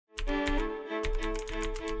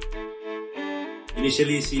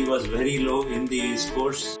Initially, she was very low in the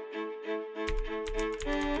scores.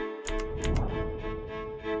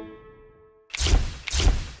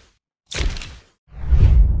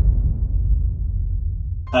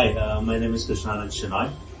 Hi, my name is Krishnanand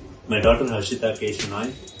Shenoy. My daughter Harshitha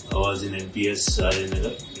Shenoy was in NPS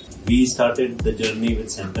Rajajinagar. We started the journey with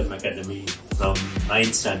Centum Academy from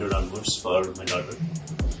 9th standard onwards for my daughter.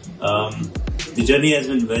 The journey has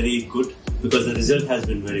been very good because the result has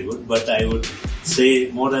been very good. But I would say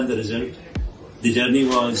more than the result, the journey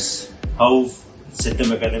was how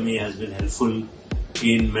Centum Academy has been helpful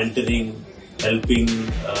in mentoring, helping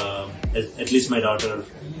at least my daughter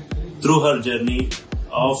through her journey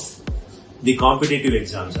of the competitive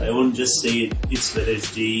exams. I won't just say it's whether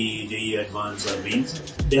it's JEE Advanced or Mains.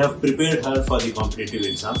 They have prepared her for the competitive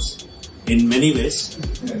exams in many ways,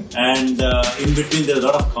 and in between there is a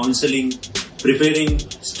lot of counseling, preparing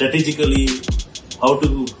strategically how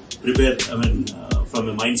to prepare, from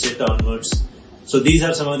a mindset onwards. So these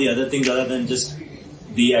are some of the other things other than just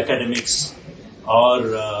the academics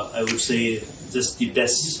or I would say just the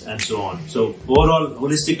tests and so on. So overall,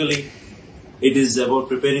 holistically, it is about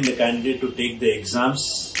preparing the candidate to take the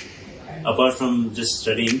exams apart from just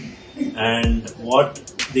studying, and what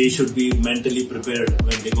they should be mentally prepared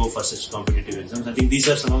when they go for such competitive exams. I think these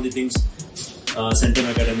are some of the things Centum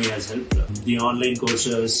Academy has helped. The online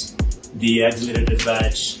courses, the accelerated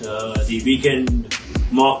batch, the weekend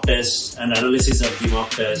mock tests and analysis of the mock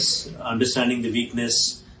tests, understanding the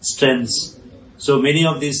weakness, strengths. So many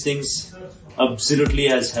of these things absolutely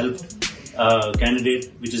has helped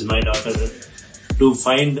candidate, which is my daughter, to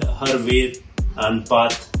find her way and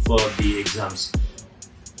path for the exams.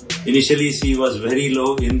 Initially, she was very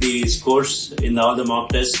low in the scores in all the mock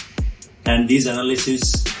tests, and these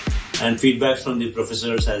analysis and feedbacks from the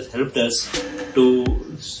professors has helped us to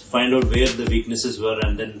find out where the weaknesses were,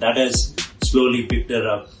 and then that has slowly picked her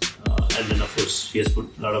up. And then of course, she has put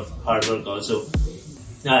a lot of hard work also.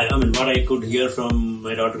 What I could hear from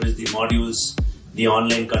my daughter is the modules, the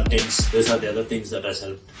online contents. Those are the other things that has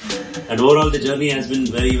helped. And overall, the journey has been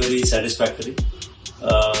very, very satisfactory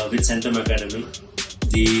with Centum Academy.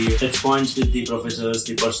 The touch points with the professors,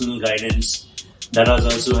 the personal guidance, that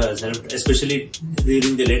also has helped, especially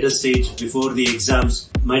during the later stage before the exams.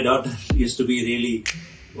 My daughter used to be really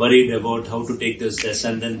worried about how to take those tests,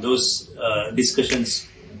 and then those discussions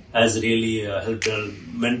has really helped her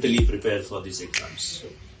mentally prepare for these exams.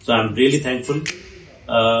 So I'm really thankful.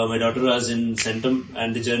 My daughter was in Centum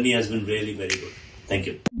and the journey has been really very good. Thank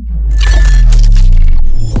you.